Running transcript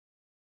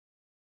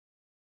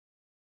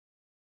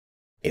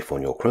if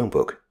on your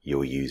Chromebook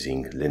you are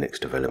using Linux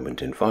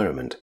development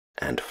environment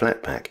and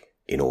Flatpak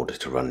in order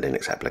to run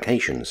Linux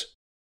applications,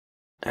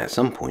 at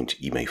some point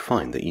you may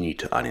find that you need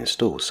to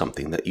uninstall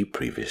something that you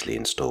previously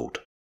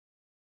installed.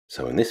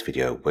 So in this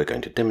video we're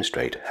going to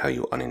demonstrate how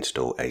you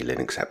uninstall a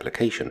Linux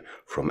application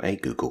from a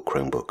Google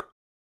Chromebook.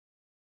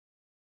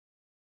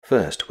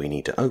 First, we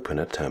need to open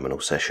a terminal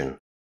session.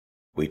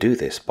 We do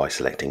this by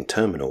selecting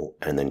Terminal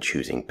and then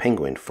choosing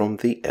Penguin from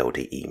the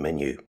LDE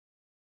menu.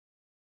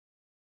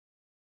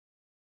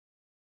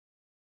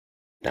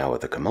 Now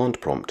at the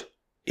command prompt,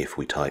 if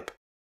we type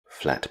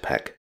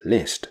Flatpak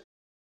list,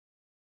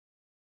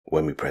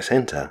 when we press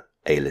enter,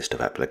 a list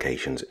of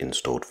applications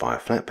installed via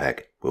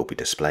Flatpak will be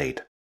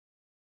displayed.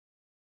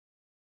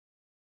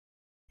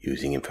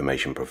 Using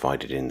information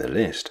provided in the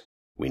list,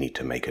 we need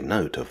to make a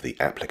note of the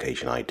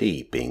application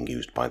ID being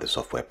used by the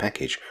software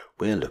package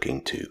we're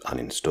looking to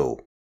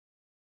uninstall.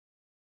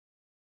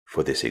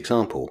 For this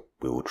example,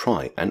 we will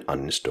try and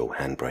uninstall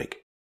Handbrake.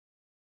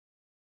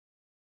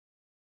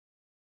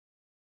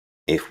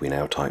 If we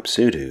now type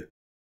sudo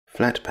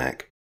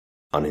flatpak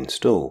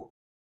uninstall,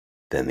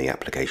 then the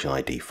application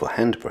ID for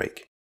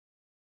Handbrake.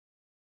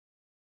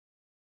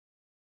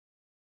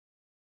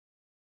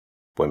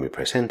 When we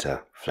press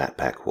enter,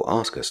 Flatpak will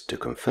ask us to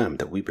confirm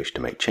that we wish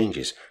to make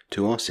changes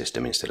to our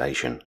system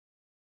installation.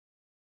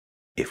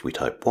 If we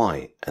type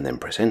Y and then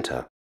press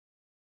enter,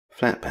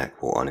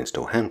 Flatpak will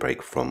uninstall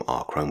Handbrake from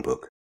our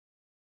Chromebook.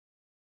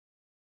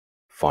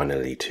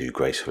 Finally, to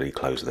gracefully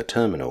close the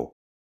terminal,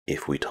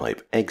 if we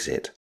type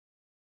exit,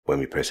 when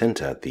we press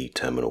enter, the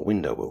terminal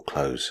window will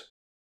close.